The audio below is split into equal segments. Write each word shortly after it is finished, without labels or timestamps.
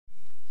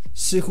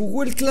Se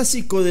jugó el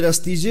clásico del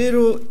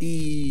astillero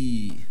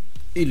y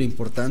lo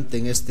importante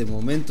en este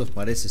momento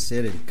parece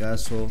ser el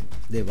caso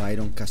de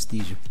Byron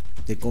Castillo.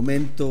 Te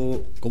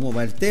comento cómo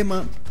va el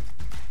tema,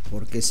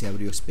 por qué se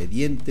abrió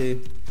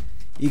expediente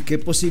y qué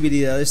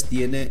posibilidades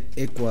tiene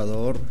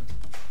Ecuador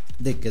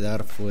de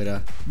quedar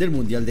fuera del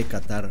Mundial de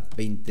Qatar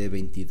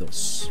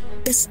 2022.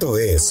 Esto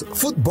es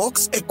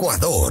Footbox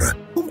Ecuador,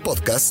 un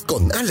podcast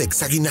con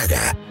Alex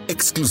Aguinaga,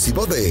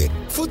 exclusivo de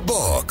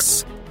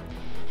Footbox.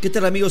 ¿Qué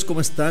tal, amigos?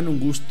 ¿Cómo están? Un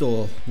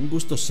gusto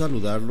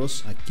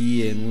saludarlos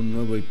aquí en un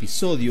nuevo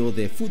episodio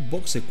de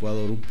Footbox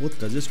Ecuador, un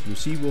podcast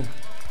exclusivo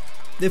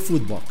de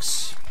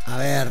Footbox. A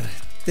ver,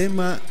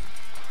 tema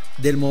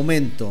del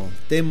momento,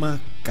 tema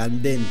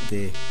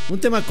candente,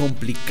 un tema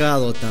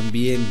complicado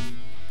también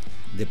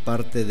de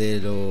parte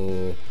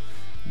de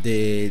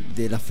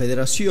la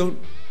Federación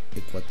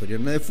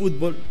Ecuatoriana de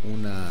Fútbol,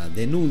 una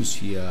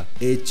denuncia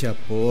hecha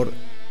por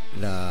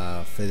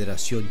la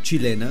Federación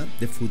Chilena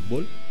de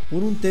Fútbol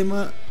por un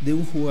tema de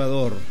un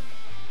jugador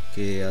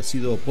que ha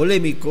sido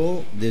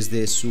polémico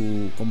desde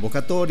su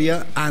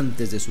convocatoria,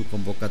 antes de su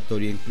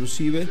convocatoria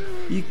inclusive,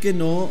 y que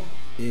no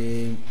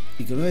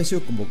había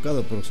sido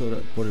convocado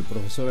por el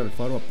profesor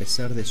Alfaro a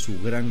pesar de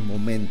su gran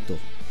momento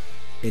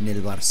en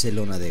el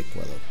Barcelona de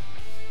Ecuador.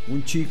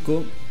 Un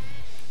chico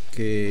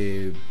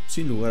que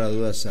sin lugar a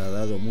dudas ha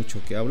dado mucho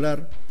que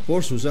hablar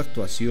por sus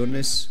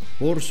actuaciones,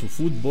 por su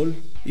fútbol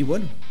y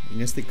bueno,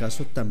 en este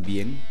caso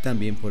también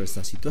por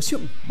esta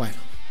situación. Bueno,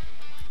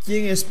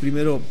 ¿quién es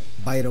primero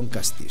Byron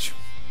Castillo?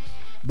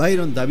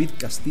 Byron David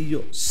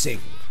Castillo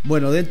Seguro.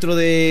 Bueno, dentro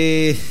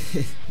de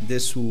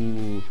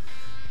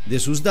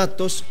sus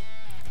datos,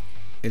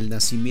 el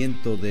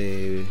nacimiento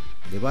de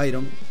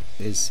Byron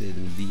es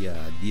el día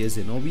 10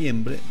 de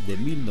noviembre de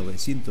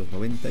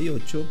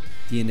 1998,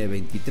 tiene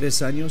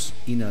 23 años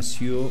y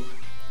nació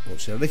o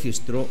se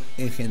registró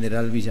en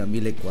General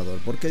Villamil, Ecuador.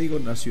 ¿Por qué digo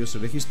nació, se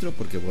registró?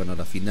 Porque bueno, a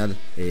la final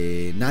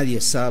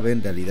nadie sabe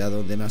en realidad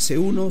dónde nace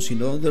uno,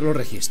 sino dónde lo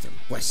registran.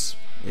 Pues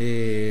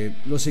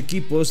los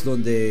equipos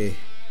donde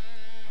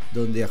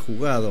ha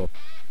jugado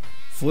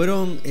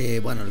fueron,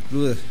 el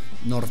Club de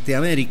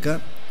Norteamérica,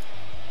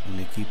 un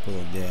equipo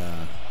donde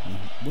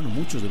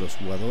muchos de los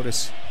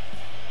jugadores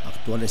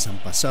actuales han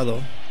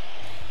pasado.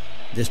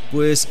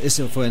 Después,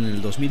 ese fue en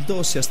el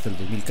 2012 hasta el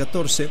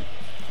 2014.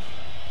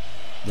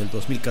 Del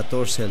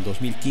 2014 al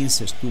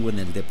 2015 estuvo en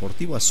el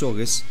Deportivo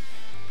Azogues.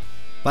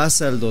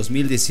 Pasa al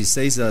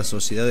 2016 a la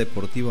Sociedad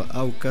Deportiva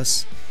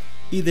Aucas.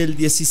 Y del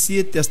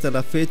 17 hasta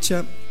la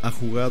fecha ha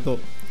jugado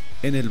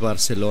en el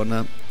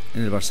Barcelona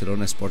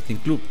Sporting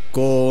Club.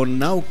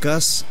 Con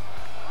Aucas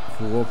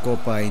jugó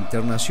Copa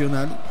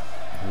Internacional,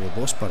 jugó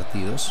 2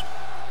 partidos.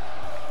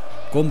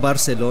 Con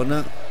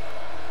Barcelona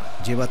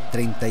lleva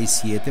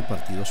 37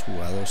 partidos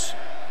jugados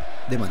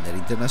de manera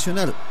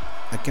internacional.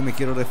 ¿A qué me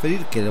quiero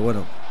referir? Que la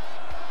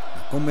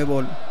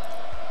Conmebol,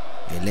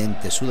 el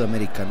ente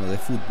sudamericano de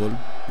fútbol,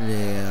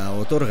 le ha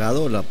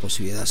otorgado la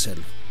posibilidad de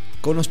hacerlo,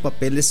 con los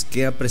papeles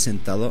que ha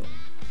presentado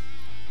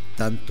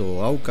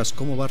tanto Aucas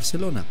como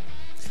Barcelona.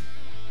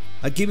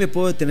 Aquí me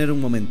puedo detener un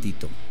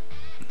momentito.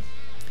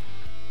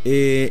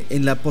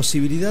 En la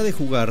posibilidad de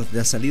jugar de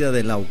la salida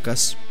del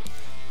Aucas,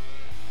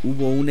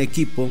 hubo un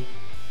equipo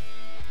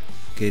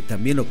que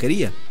también lo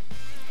quería,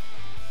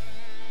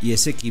 y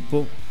ese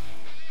equipo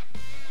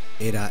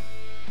era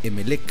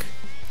Emelec.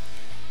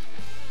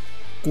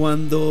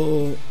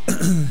 Cuando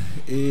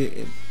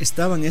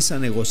estaba en esa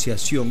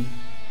negociación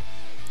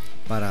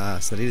para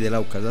salir del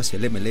Aucas hacia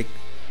el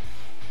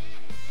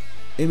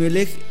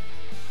Emelec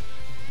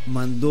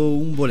mandó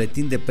un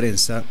boletín de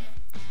prensa,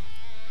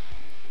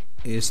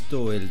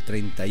 esto el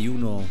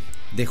 31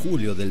 de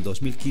julio del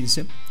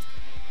 2015,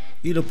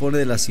 y lo pone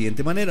de la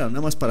siguiente manera,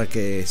 nada más para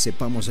que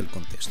sepamos el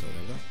contexto,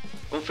 ¿verdad?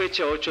 Con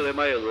fecha 8 de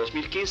mayo de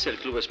 2015, el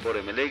Club Sport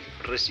Emelec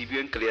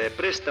recibió en calidad de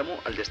préstamo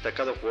al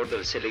destacado jugador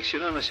del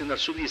seleccionado nacional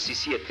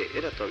sub-17,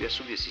 era todavía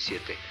sub-17,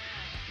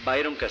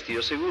 Byron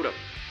Castillo Segura.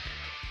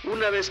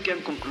 Una vez que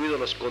han concluido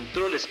los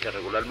controles que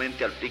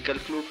regularmente aplica el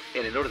club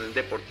en el orden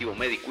deportivo,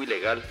 médico y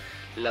legal,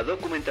 la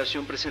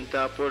documentación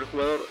presentada por el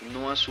jugador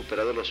no ha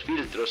superado los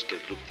filtros que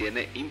el club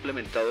tiene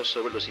implementados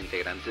sobre los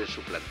integrantes de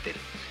su plantel.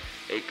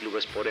 El Club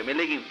Sport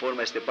Emelec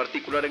informa este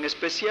particular en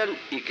especial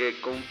y que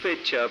con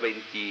fecha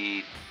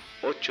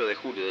 28 de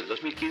julio del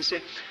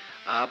 2015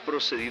 ha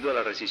procedido a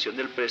la rescisión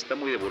del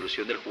préstamo y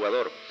devolución del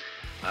jugador,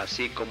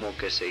 así como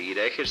que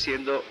seguirá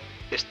ejerciendo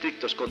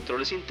estrictos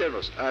controles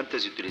internos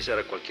antes de utilizar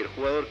a cualquier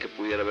jugador que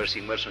pudiera verse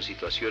inmerso en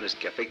situaciones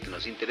que afecten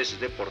los intereses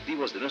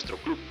deportivos de nuestro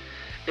club.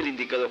 El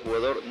indicado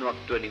jugador no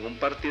actuó en ningún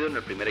partido en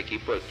el primer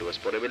equipo del Club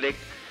Sport Emelec,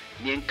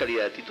 ni en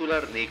calidad de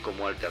titular ni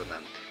como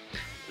alternante.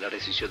 La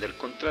rescisión del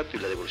contrato y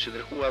la devolución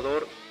del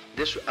jugador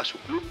a su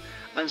club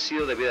han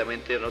sido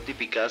debidamente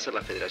notificadas a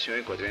la Federación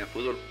Ecuatoriana de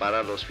Fútbol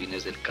para los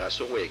fines del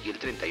caso Guayaquil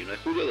 31 de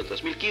julio del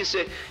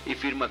 2015 y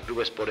firma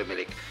Club Sport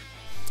Emelec.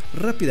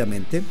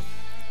 Rápidamente,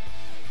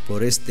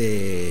 por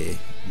este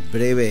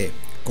breve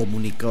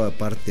comunicado de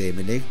parte de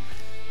Emelec,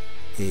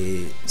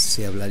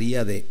 se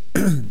hablaría de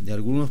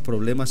algunos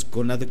problemas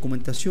con la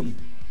documentación.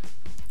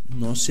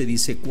 no se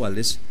dice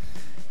cuáles,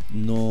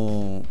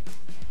 no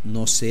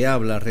se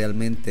habla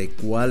realmente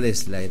cuál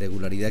es la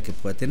irregularidad que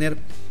pueda tener.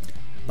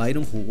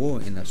 Byron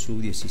jugó en la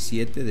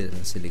sub-17 de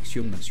la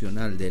selección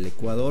nacional del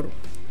Ecuador,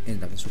 en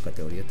su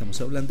categoría estamos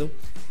hablando,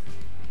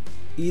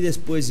 y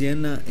después ya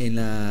en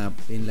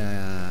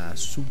la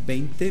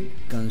sub-20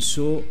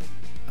 cansó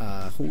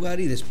a jugar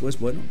y después,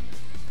 bueno,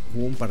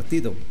 jugó un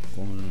partido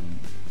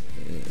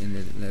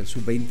en el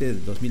sub-20 de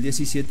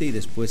 2017 y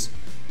después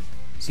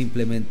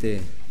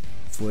simplemente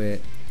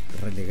fue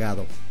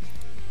relegado,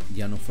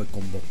 ya no fue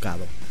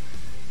convocado.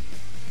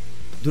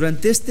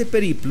 Durante este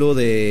periplo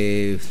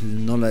de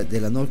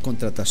la no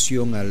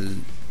contratación al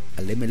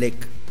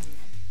Emelec,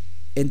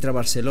 entra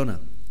Barcelona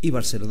y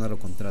Barcelona lo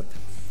contrata.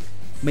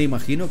 Me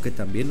imagino que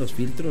también los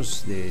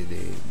filtros de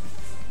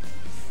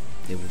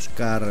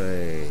buscar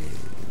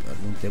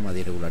algún tema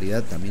de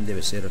irregularidad también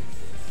debe ser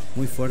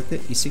muy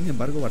fuerte, y sin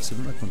embargo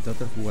Barcelona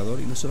contrata al jugador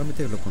y no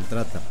solamente lo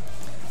contrata,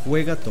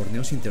 juega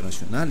torneos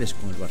internacionales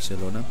con el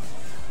Barcelona.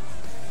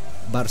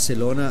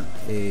 Barcelona,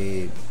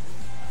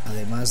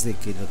 además de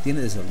que lo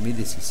tiene desde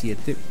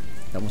 2017,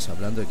 estamos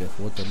hablando de que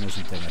jugó torneos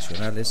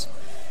internacionales,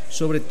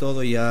 sobre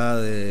todo ya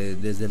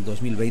desde el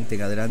 2020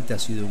 en adelante ha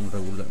sido un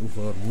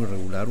jugador muy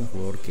regular, un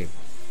jugador que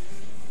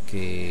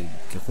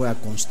juega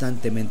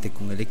constantemente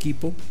con el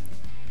equipo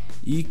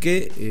y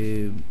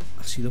que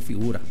ha sido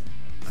figura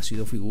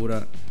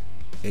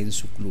en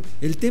su club.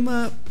 El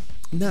tema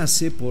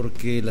nace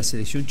porque la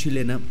selección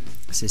chilena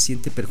se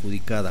siente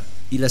perjudicada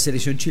y la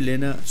selección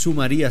chilena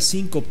sumaría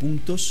 5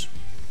 puntos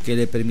que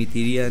le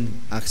permitirían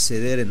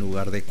acceder en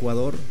lugar de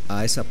Ecuador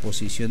a esa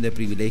posición de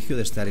privilegio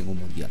de estar en un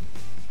mundial.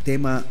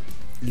 Tema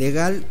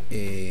legal,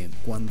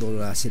 cuando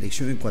la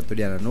selección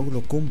ecuatoriana no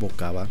lo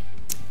convocaba,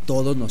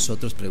 todos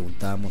nosotros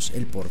preguntábamos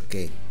el por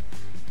qué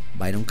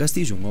Byron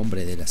Castillo, un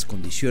hombre de las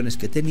condiciones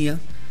que tenía,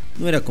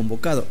 no era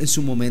convocado. En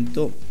su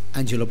momento,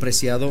 Ángelo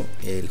Preciado,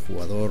 el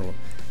jugador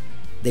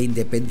de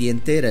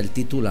Independiente, era el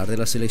titular de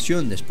la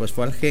selección, después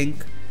fue al Genk,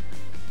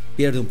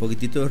 pierde un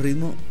poquitito de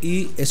ritmo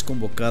y es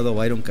convocado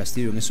Byron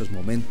Castillo en esos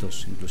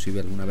momentos, inclusive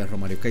alguna vez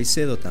Romario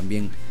Caicedo,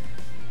 también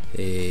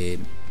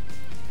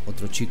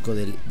otro chico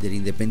del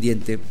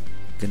Independiente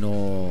que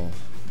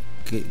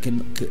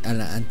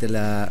ante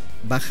la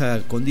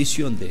baja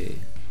condición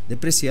de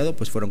Preciado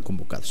pues fueron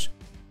convocados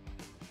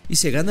y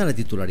se gana la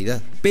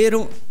titularidad,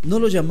 pero no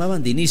lo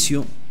llamaban de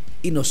inicio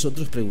y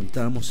nosotros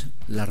preguntábamos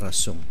la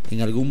razón. En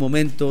algún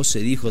momento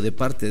se dijo de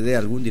parte de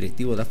algún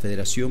directivo de la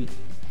federación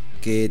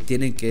que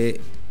tienen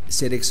que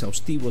ser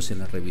exhaustivos en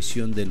la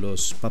revisión de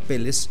los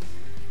papeles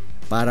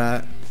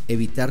para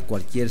evitar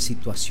cualquier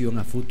situación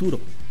a futuro.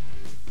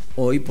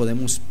 Hoy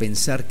podemos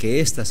pensar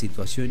que esta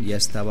situación ya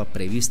estaba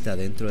prevista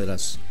dentro de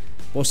las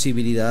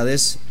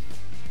posibilidades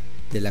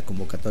de la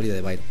convocatoria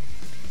de Byron.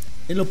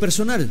 En lo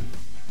personal,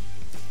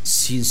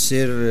 sin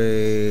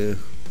ser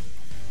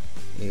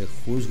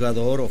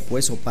juzgador o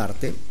juez o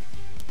parte,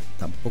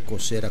 tampoco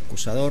ser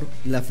acusador,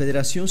 la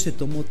federación se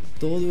tomó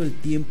todo el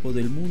tiempo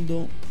del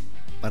mundo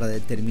para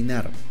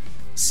determinar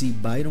si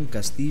Byron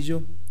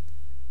Castillo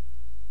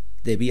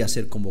debía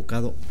ser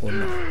convocado o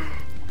no,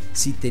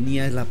 si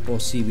tenía la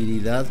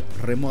posibilidad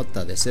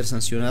remota de ser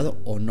sancionado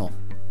o no,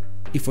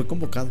 y fue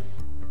convocado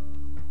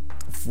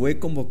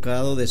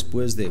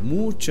después de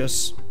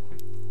muchas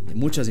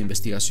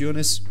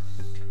investigaciones.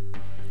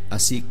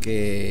 Así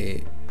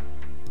que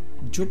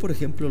yo, por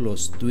ejemplo,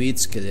 los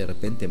tweets que de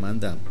repente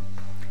manda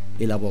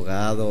el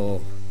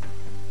abogado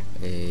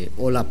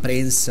o la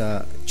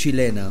prensa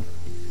chilena,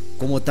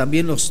 como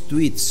también los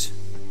tweets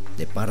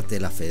de parte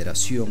de la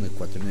Federación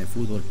Ecuatoriana de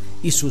Fútbol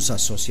y sus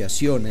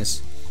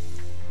asociaciones,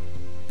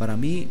 para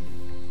mí,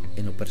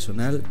 en lo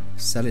personal,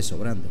 sale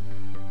sobrando.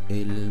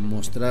 El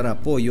mostrar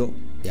apoyo,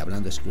 y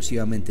hablando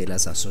exclusivamente de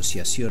las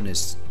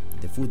asociaciones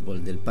de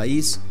fútbol del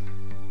país,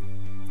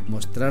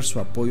 mostrar su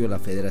apoyo a la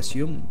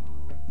federación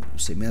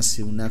se me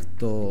hace un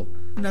acto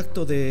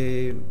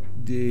de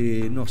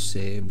no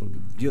sé,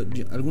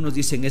 algunos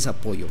dicen es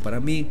apoyo,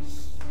 para mí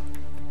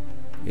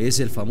es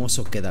el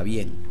famoso queda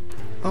bien.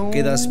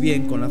 Quedas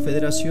bien con la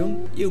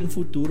federación y en un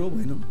futuro,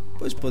 bueno,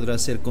 pues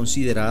podrás ser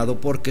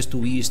considerado porque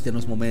estuviste en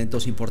los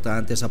momentos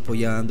importantes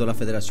apoyando a la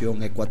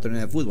Federación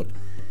Ecuatoriana de Fútbol.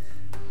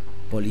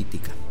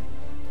 Política.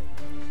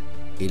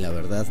 Y la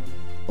verdad,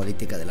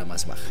 política de la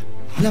más baja.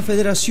 La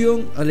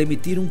federación, al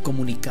emitir un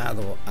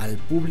comunicado al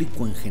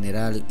público en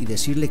general y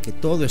decirle que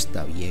todo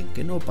está bien,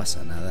 que no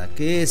pasa nada,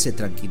 que se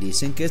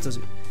tranquilicen, que esto...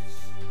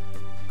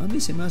 A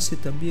mí se me hace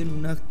también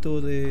un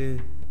acto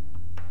de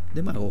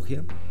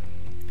demagogia,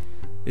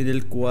 en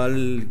el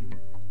cual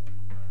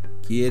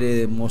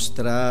quiere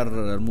mostrar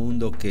al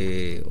mundo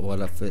o a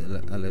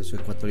los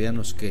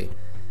ecuatorianos que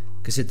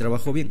se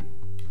trabajó bien.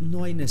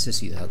 No hay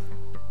necesidad.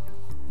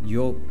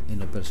 Yo, en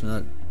lo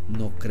personal,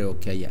 no creo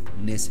que haya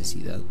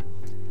necesidad.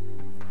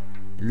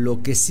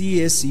 Lo que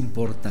sí es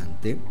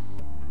importante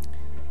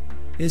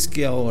es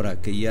que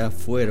ahora que ya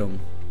fueron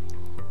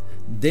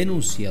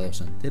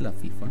denunciados ante la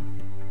FIFA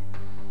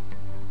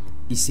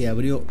y se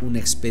abrió un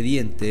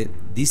expediente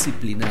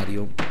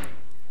disciplinario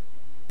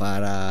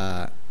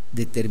para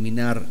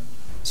determinar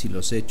si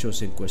los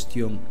hechos en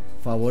cuestión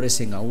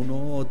favorecen a uno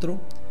u otro,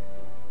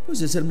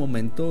 pues es el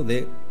momento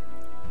de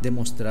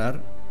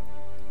demostrar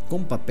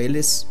con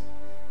papeles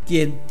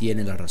quién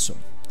tiene la razón.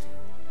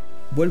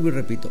 Vuelvo y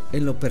repito,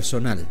 en lo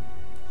personal,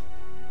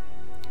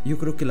 yo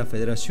creo que la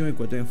Federación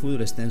Ecuatoriana de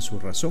Fútbol está en su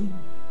razón.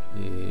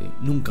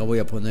 Nunca voy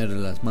a poner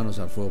las manos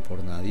al fuego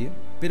por nadie,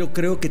 pero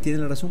creo que tiene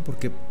la razón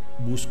porque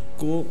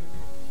buscó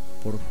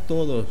por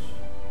todos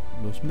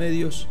los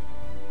medios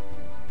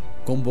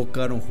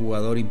convocar a un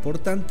jugador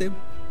importante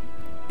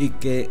y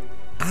que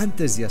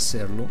antes de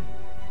hacerlo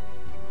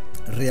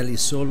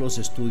realizó los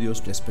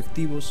estudios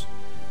respectivos,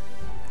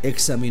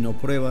 examinó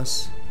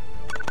pruebas,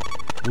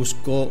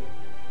 buscó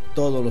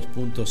todos los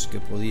puntos que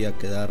podía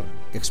quedar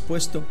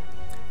expuesto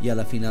y a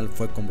la final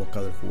fue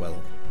convocado el jugador.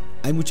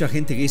 Hay mucha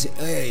gente que dice,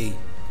 hey,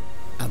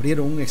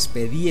 abrieron un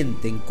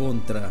expediente en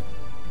contra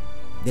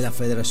de la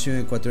Federación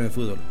Ecuatoriana de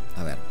Fútbol.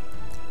 A ver,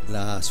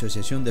 la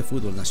Asociación de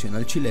Fútbol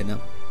Nacional Chilena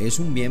es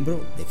un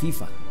miembro de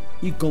FIFA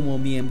y como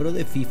miembro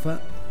de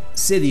FIFA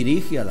se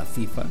dirige a la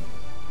FIFA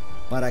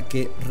para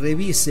que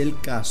revise el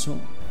caso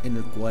en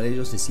el cual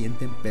ellos se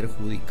sienten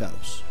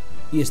perjudicados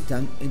y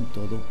están en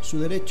todo su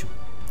derecho.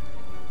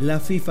 La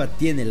FIFA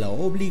tiene la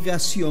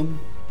obligación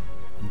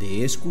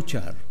de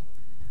escuchar,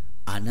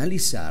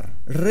 analizar,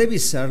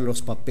 revisar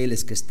los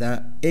papeles que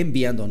está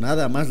enviando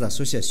nada más la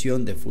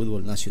Asociación de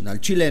Fútbol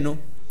Nacional Chileno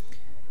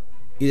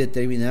y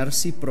determinar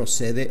si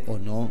procede o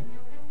no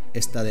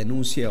esta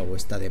denuncia o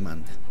esta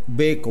demanda.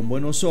 Ve con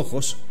buenos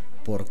ojos.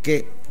 ¿Por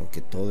qué? Porque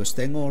todo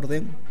está en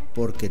orden,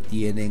 porque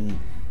tienen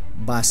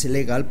base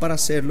legal para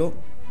hacerlo,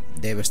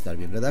 debe estar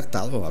bien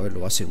redactado. A ver,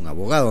 lo hace un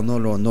abogado, no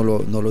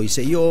lo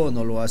hice yo,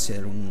 no lo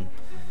hace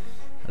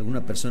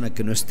alguna persona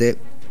que no esté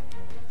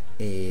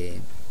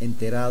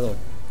enterado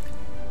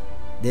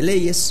de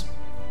leyes,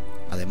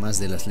 además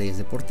de las leyes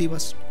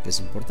deportivas, que es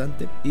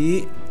importante,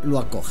 y lo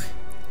acoge.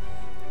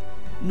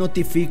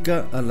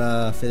 Notifica a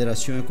la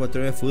Federación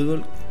Ecuatoriana de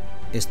Fútbol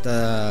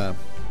esta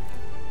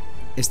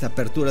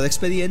apertura de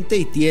expediente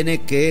y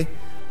tiene que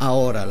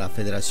ahora la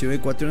Federación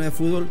Ecuatoriana de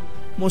Fútbol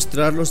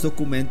mostrar los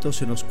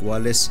documentos en los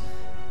cuales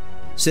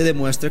se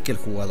demuestra que el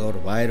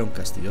jugador Byron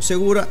Castillo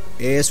Segura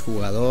es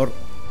jugador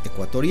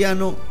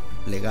ecuatoriano,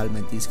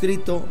 legalmente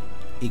inscrito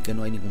y que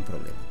no hay ningún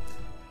problema.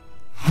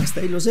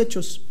 Hasta ahí los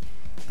hechos,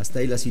 hasta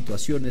ahí las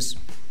situaciones.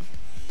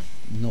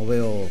 No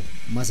veo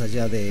más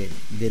allá de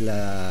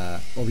la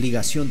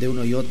obligación de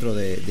uno y otro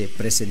de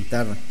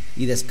presentar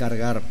y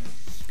descargar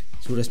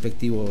sus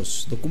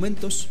respectivos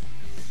documentos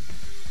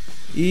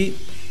y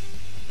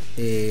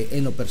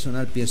en lo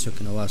personal pienso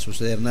que no va a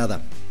suceder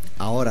nada.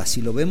 Ahora,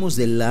 si lo vemos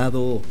del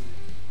lado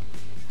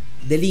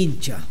del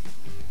hincha,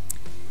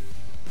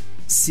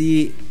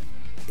 si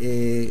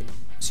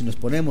nos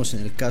ponemos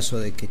en el caso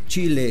de que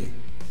Chile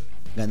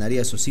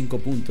ganaría esos 5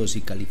 puntos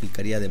y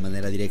calificaría de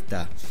manera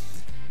directa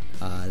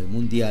al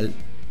Mundial,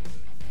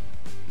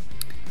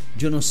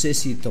 yo no sé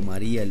si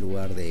tomaría el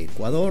lugar de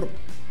Ecuador,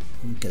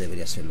 que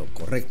debería ser lo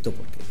correcto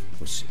porque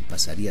pues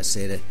pasaría a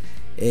ser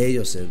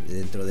ellos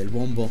dentro del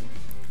bombo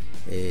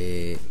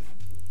el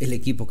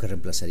equipo que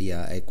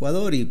reemplazaría a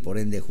Ecuador y por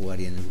ende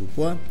jugaría en el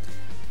grupo A.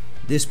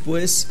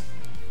 Después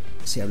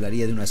se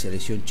hablaría de una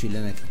selección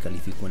chilena que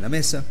calificó en la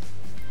mesa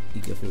y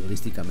que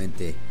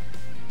futbolísticamente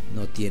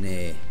no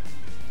tiene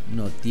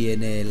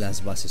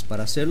las bases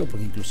para hacerlo,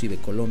 porque inclusive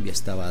Colombia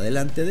estaba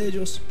adelante de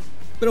ellos,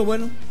 pero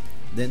bueno,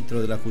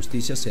 dentro de la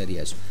justicia se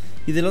haría eso.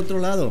 Y del otro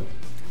lado,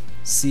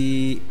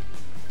 si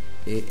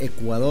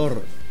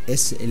Ecuador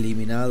es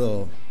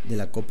eliminado de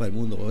la Copa del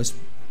Mundo o es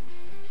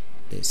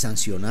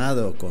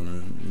sancionado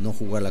con no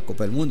jugar la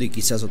Copa del Mundo y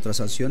quizás otras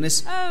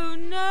sanciones,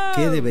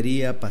 ¿qué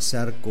debería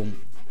pasar con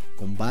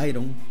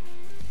Byron?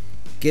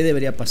 ¿Qué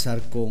debería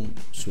pasar con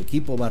su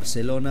equipo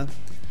Barcelona?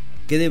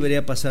 ¿Qué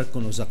debería pasar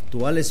con los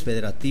actuales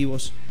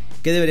federativos?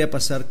 ¿Qué debería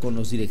pasar con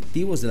los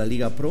directivos de la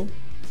Liga Pro?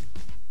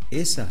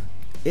 Esa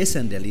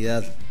en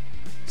realidad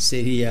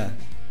sería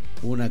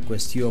una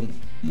cuestión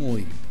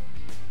muy,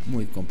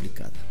 muy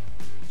complicada.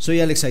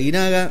 Soy Alex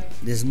Aguinaga,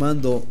 les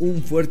mando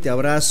un fuerte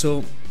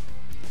abrazo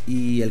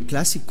y el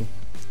clásico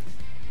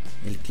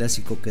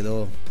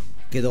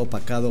quedó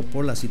opacado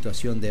por la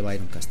situación de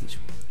Byron Castillo.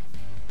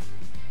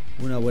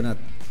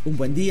 Un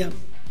buen día,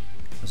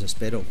 los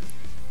espero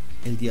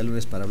el día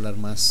lunes para hablar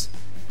más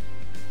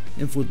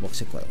en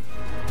Footbox Ecuador.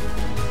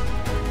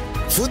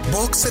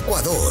 Footbox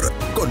Ecuador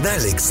con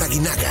Alex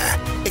Aguinaga,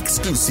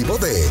 exclusivo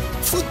de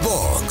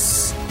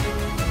Footbox.